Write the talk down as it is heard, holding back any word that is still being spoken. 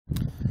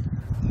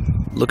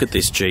Look at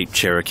this Jeep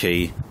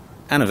Cherokee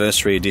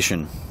Anniversary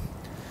Edition.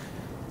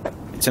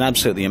 It's in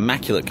absolutely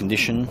immaculate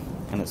condition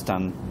and it's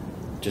done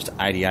just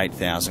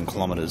 88,000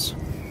 kilometres.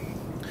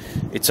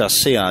 It's a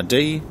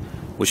CRD,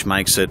 which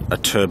makes it a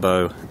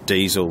turbo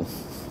diesel.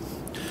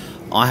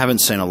 I haven't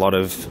seen a lot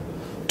of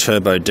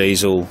turbo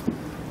diesel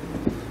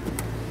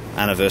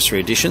anniversary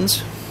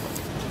editions,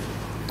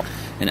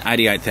 and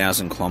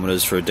 88,000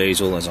 kilometres for a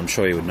diesel, as I'm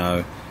sure you would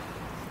know,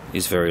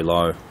 is very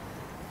low.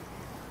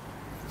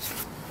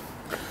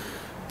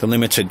 The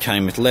Limited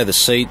came with leather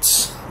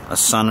seats, a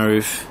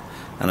sunroof,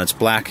 and it's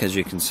black, as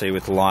you can see,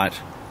 with light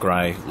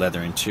grey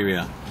leather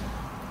interior.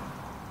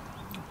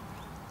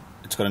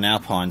 It's got an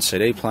Alpine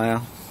CD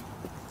player,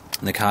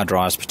 and the car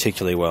drives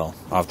particularly well.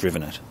 I've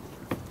driven it.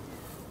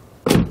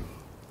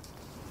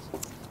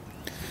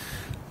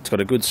 It's got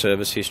a good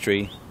service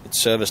history. It's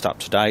serviced up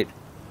to date.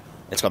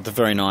 It's got the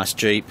very nice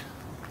Jeep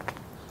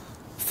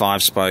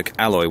 5-spoke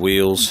alloy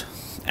wheels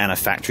and a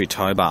factory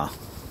tow bar.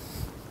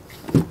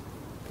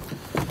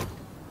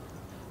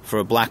 For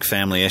a black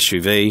family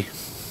SUV,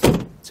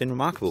 it's in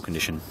remarkable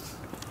condition.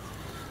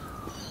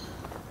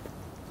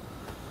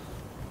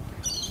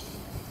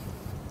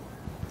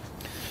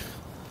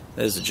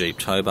 There's the Jeep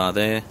tow bar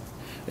there.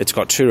 It's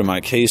got 2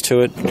 remote keys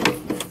to it.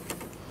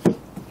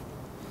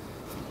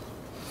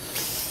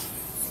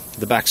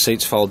 The back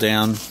seats fold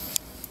down.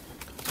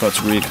 It's got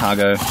its rear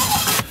cargo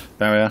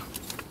barrier.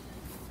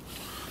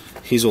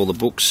 Here's all the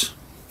books.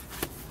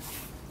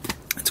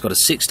 It's got a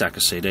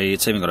 6-stacker CD.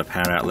 It's even got a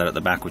power outlet at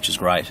the back, which is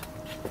great.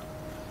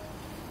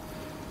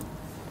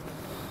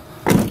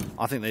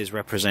 I think these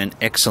represent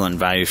excellent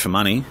value for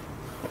money,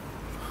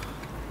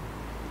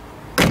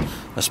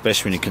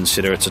 especially when you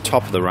consider it's a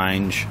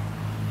top-of-the-range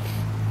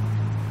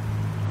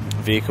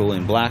vehicle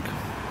in black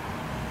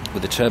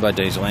with a turbo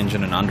diesel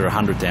engine and under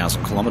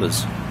 100,000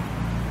 kilometres.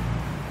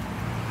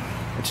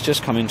 It's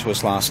just come into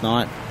us last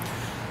night.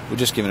 We've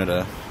just given it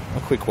a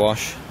quick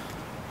wash,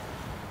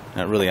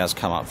 and it really has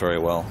come up very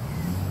well.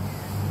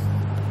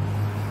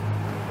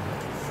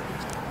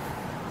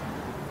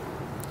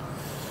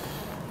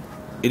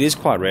 It is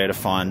quite rare to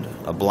find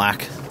a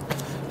black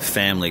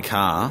family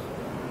car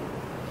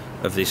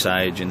of this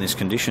age in this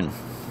condition.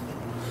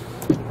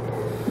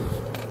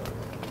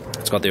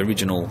 It's got the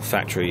original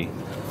factory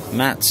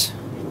mats.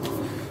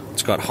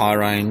 It's got high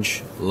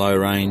range, low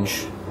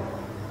range.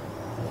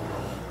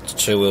 It's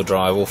 2-wheel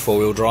drive or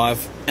 4-wheel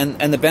drive.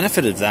 And the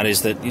benefit of that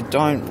is that you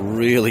don't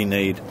really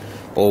need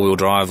all-wheel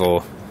drive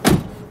or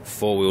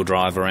 4-wheel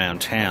drive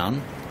around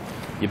town.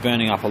 You're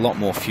burning up a lot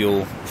more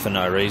fuel for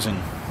no reason.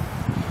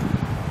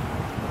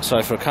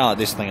 So for a car like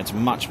this, I think it's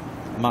much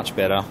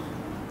better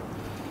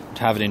to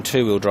have it in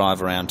 2-wheel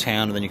drive around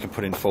town, and then you can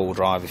put in 4-wheel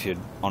drive if you're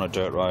on a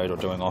dirt road or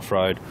doing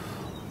off-road,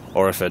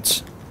 or if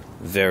it's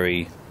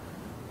very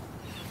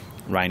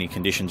rainy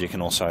conditions, you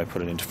can also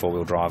put it into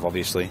 4-wheel drive,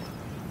 obviously.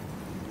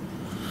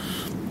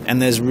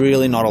 And there's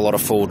really not a lot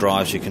of 4-wheel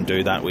drives you can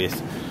do that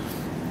with.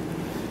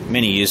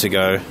 Many years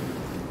ago,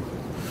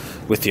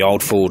 with the old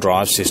 4-wheel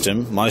drive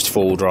system, most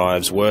 4-wheel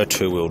drives were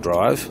 2-wheel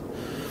drive,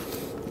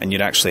 and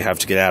you'd actually have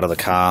to get out of the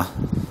car,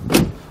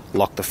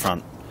 lock the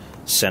front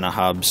centre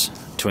hubs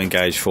to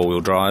engage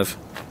 4-wheel drive.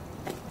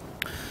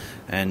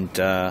 And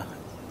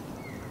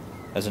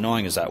as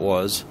annoying as that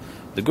was,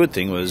 the good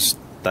thing was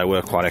they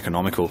were quite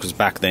economical, because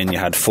back then you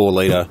had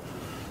 4-litre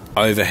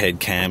overhead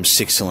cam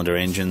 6-cylinder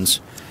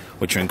engines,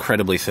 which are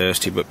incredibly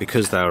thirsty, but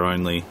because they were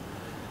it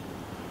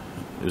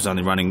was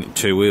only running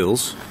 2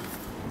 wheels,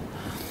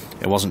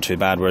 it wasn't too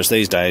bad. Whereas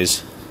these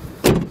days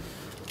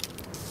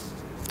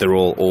they're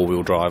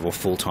all-wheel drive or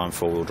full-time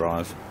 4-wheel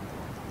drive.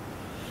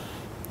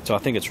 So I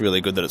think it's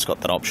really good that it's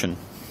got that option.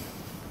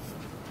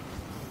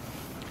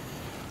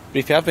 But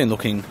if you have been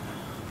looking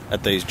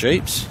at these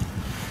Jeeps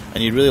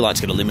and you'd really like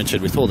to get a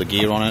Limited with all the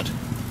gear on it,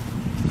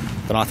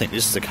 then I think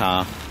this is a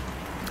car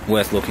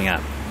worth looking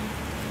at.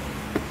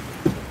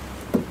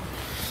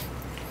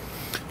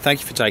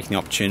 Thank you for taking the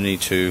opportunity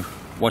to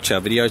watch our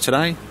video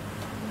today.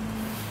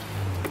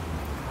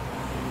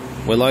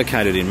 We're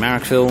located in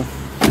Marrickville,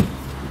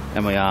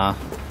 and we are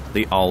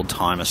the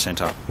Oldtimer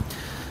Centre.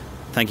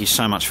 Thank you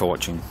so much for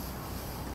watching.